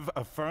have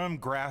a firm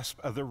grasp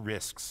of the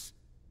risks.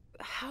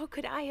 How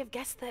could I have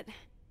guessed that?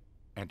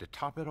 And to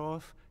top it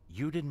off,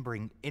 you didn't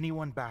bring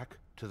anyone back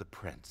to the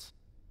Prince.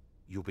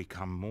 You'll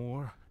become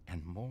more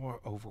and more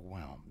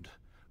overwhelmed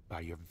by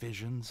your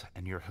visions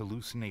and your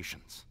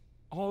hallucinations.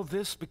 All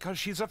this because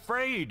she's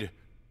afraid.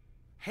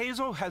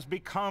 Hazel has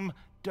become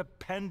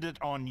dependent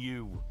on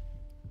you.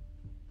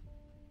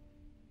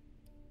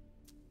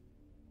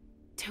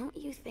 Don't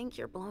you think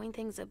you're blowing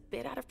things a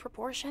bit out of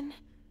proportion?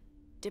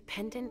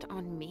 Dependent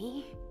on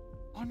me?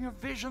 On your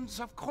visions,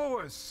 of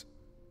course.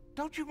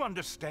 Don't you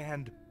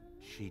understand?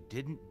 She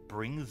didn't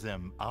bring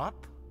them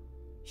up?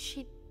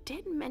 She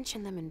did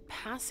mention them in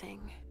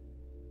passing.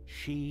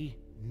 She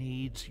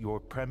needs your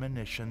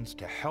premonitions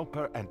to help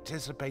her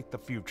anticipate the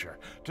future,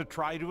 to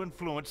try to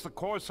influence the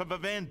course of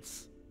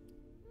events.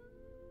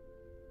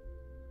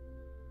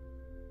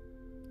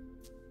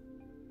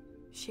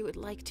 She would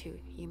like to,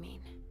 you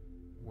mean?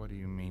 What do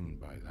you mean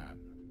by that?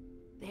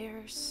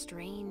 They're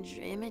strange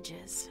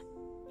images.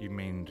 You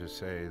mean to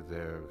say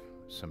they're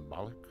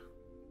symbolic?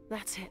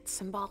 That's it,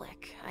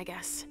 symbolic, I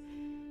guess.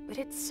 But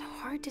it's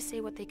hard to say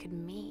what they could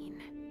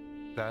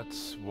mean.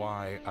 That's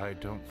why I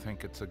don't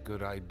think it's a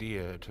good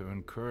idea to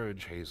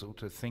encourage Hazel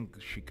to think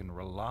she can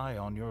rely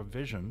on your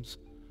visions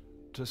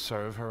to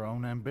serve her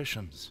own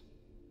ambitions.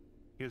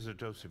 Here's a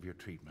dose of your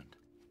treatment.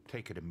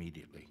 Take it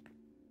immediately.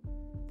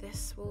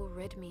 This will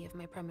rid me of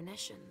my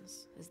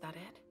premonitions, is that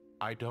it?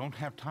 I don't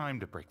have time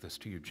to break this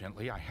to you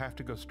gently. I have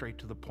to go straight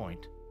to the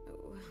point.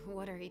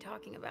 What are you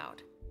talking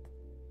about?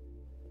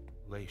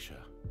 Leysha,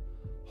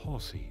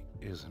 Halsey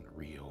isn't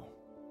real.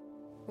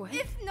 What?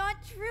 It's not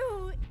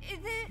true, is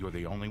it? You're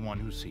the only one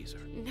who sees her.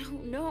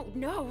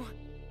 No.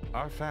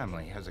 Our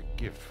family has a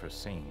gift for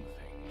seeing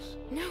things.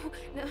 No,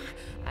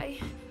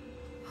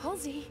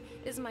 Halsey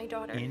is my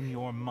daughter. In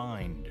your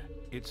mind.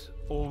 It's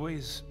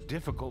always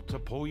difficult to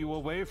pull you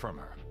away from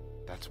her.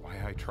 That's why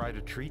I try to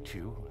treat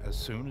you as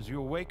soon as you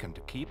awaken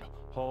to keep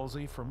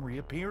Halsey from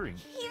reappearing.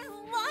 He's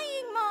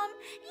lying, Mom!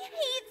 He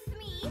hates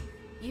me!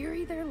 You're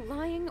either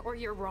lying or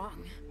you're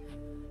wrong.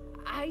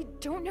 I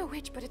don't know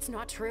which, but it's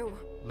not true.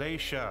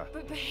 Leysha.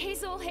 But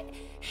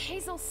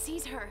Hazel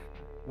sees her.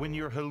 When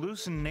your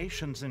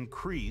hallucinations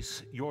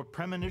increase, your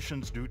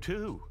premonitions do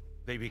too.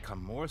 They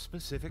become more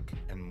specific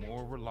and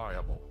more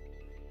reliable.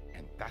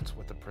 And that's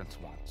what the Prince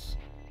wants.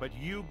 But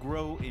you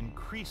grow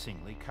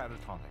increasingly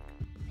catatonic.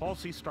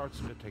 Halsey starts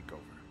to take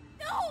over.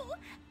 No!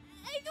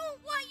 I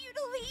don't want you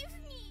to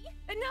leave me!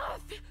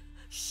 Enough!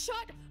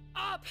 Shut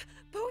up,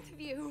 both of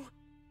you!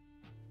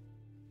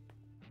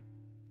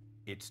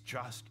 It's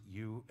just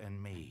you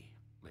and me,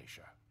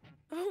 Leysha.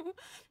 Oh,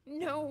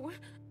 no.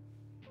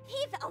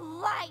 He's a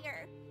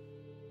liar!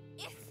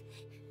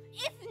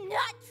 It's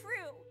not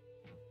true!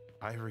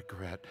 I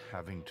regret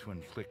having to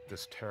inflict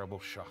this terrible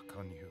shock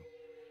on you,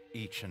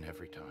 each and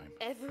every time.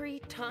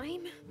 Every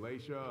time?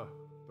 Leysha,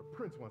 the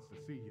Prince wants to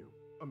see you.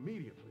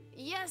 Immediately.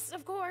 Yes,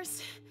 of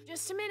course.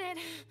 Just a minute.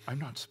 I'm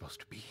not supposed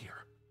to be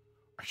here.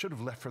 I should have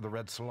left for the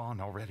Red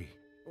Salon already.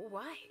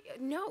 Why?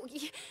 No,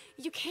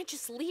 you can't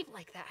just leave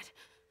like that.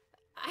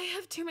 I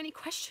have too many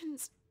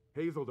questions.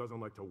 Hazel doesn't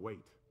like to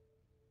wait.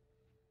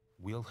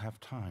 We'll have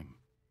time.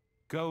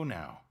 Go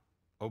now.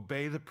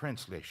 Obey the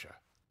Prince, Leysha.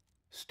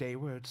 Stay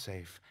where it's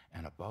safe,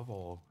 and above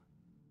all,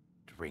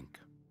 drink.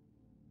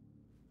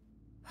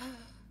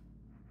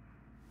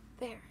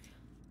 There.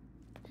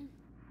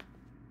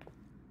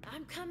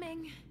 I'm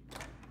coming.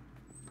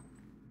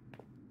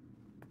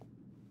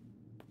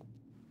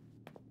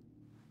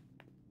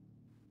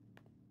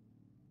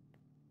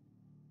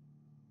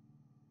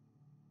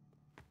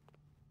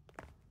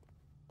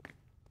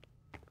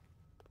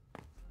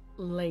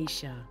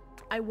 Leysha,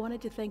 I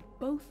wanted to thank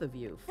both of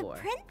you for...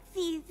 The Prince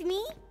sees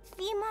me.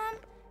 See, Mom?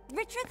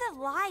 Richard's a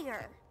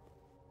liar.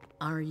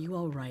 Are you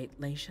all right,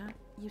 Leysha?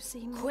 You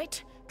seem...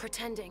 Quit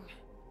pretending.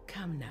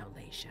 Come now,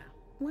 Leysha.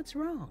 What's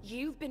wrong?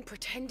 You've been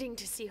pretending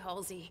to see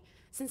Halsey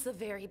since the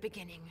very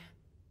beginning.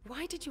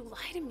 Why did you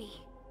lie to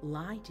me?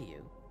 Lie to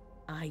you?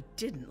 I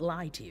didn't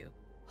lie to you.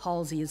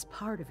 Halsey is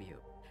part of you,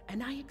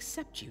 and I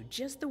accept you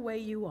just the way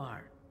you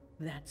are.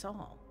 That's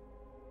all.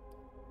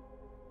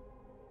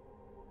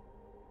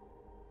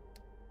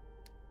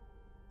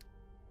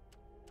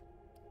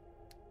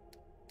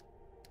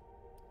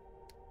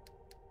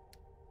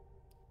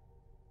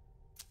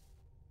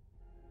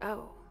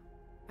 Oh,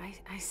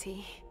 I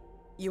see.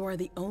 You are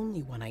the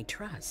only one I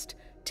trust.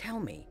 Tell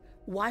me,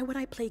 why would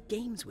I play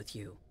games with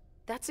you?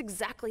 That's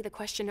exactly the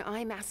question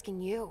I'm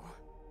asking you.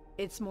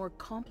 It's more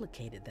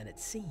complicated than it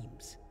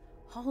seems.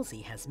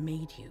 Halsey has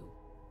made you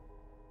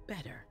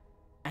better.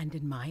 And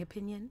in my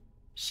opinion,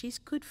 she's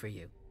good for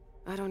you.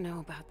 I don't know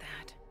about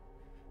that,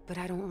 but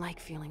I don't like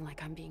feeling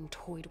like I'm being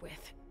toyed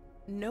with.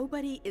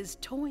 Nobody is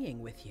toying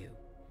with you.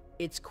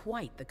 It's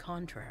quite the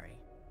contrary.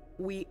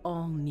 We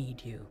all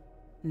need you.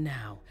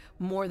 Now,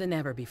 more than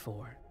ever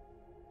before.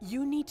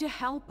 You need to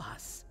help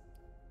us.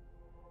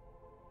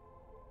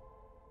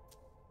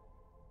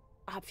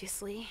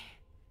 Obviously.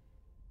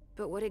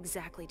 But what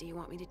exactly do you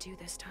want me to do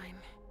this time?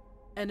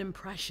 An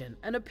impression,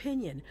 an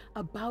opinion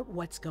about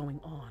what's going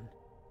on.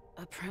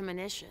 A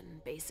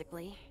premonition,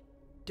 basically.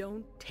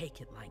 Don't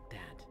take it like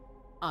that.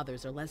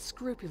 Others are less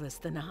scrupulous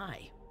than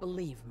I,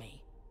 believe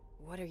me.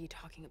 What are you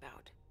talking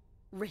about?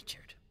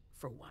 Richard,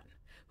 for one,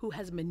 who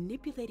has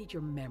manipulated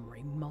your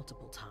memory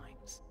multiple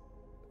times.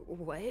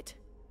 What?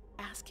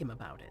 Ask him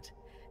about it.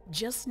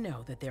 Just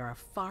know that there are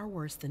far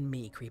worse than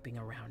me creeping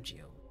around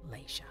you,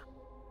 Leysha.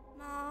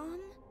 Mom?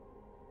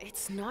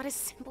 It's not as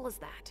simple as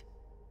that.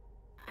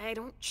 I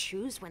don't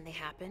choose when they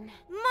happen.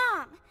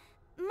 Mom!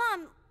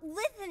 Mom,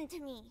 listen to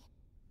me.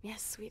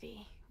 Yes,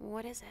 sweetie.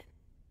 What is it?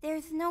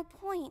 There's no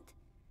point.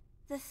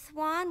 The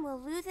swan will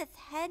lose its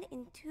head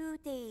in 2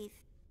 days.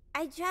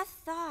 I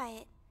just saw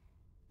it.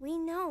 We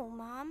know,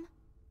 Mom.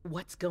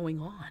 What's going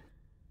on?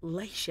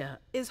 Leysha,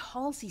 is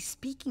Halsey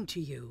speaking to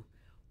you?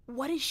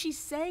 What is she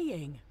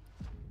saying?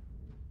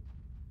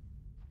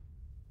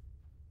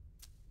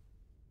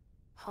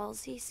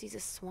 Halsey sees a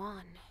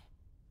swan.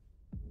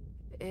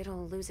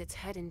 It'll lose its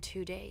head in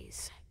 2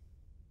 days.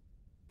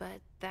 But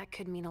that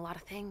could mean a lot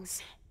of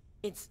things.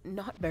 It's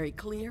not very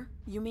clear,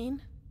 you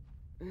mean?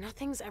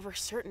 Nothing's ever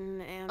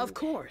certain, and... Of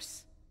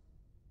course.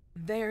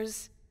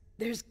 There's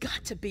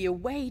got to be a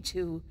way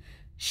to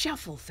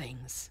shuffle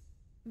things.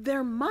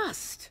 There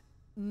must.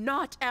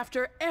 Not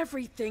after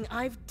everything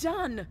I've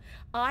done.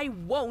 I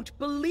won't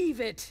believe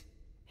it.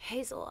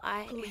 Hazel,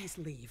 Please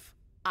leave.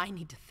 I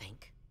need to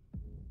think.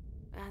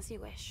 As you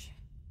wish.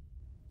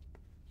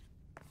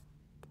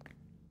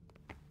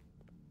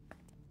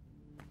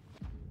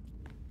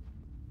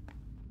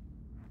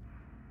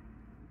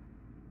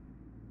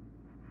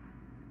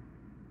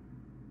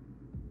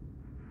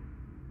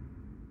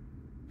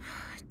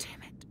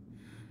 Damn it.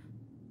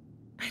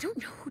 I don't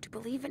know who to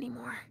believe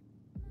anymore.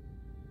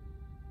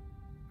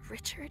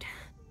 Richard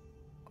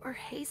or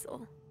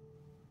Hazel.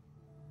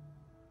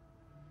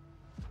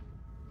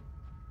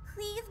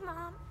 Please,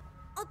 Mom.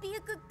 I'll be a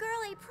good girl,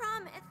 I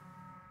promise.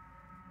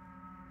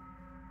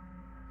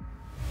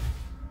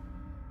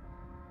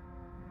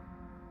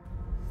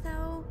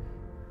 So,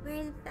 we're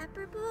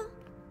inseparable?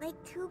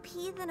 Like 2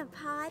 peas in a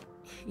pod?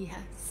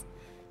 Yes.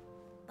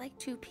 Like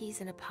 2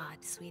 peas in a pod,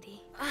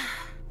 sweetie.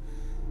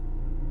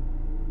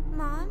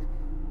 Mom?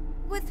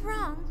 What's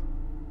wrong?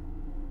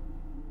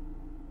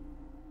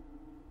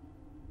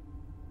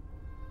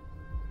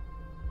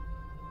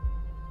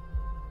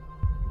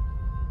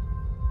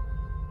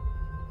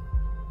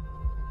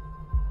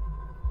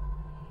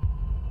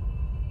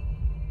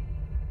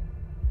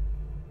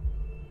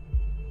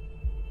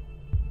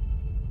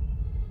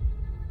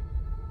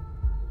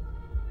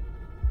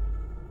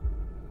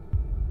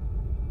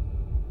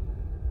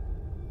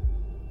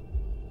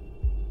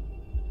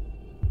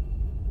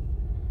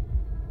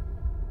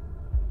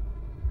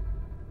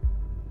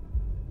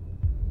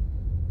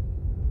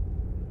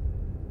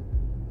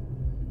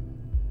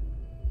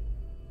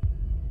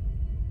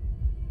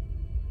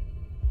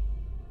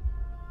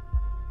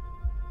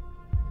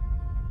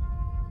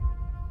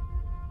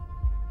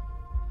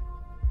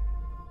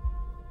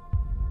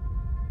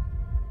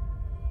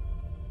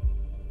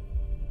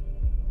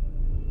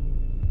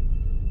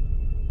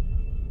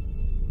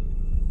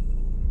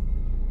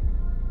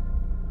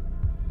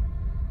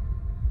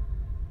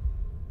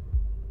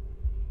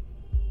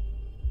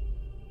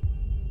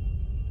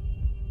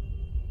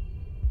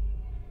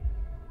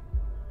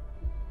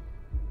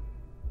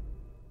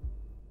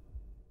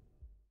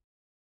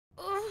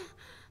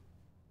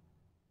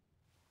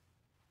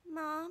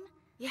 Mom?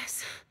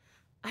 Yes,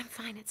 I'm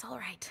fine. It's all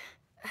right.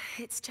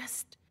 It's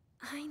just,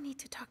 I need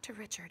to talk to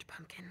Richard,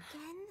 Pumpkin.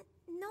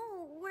 Again?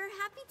 No, we're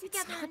happy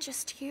together. It's not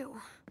just you.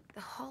 The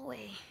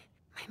hallway,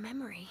 my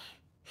memory.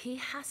 He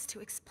has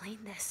to explain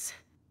this.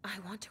 I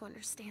want to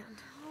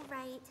understand. All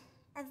right.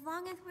 As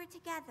long as we're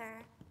together.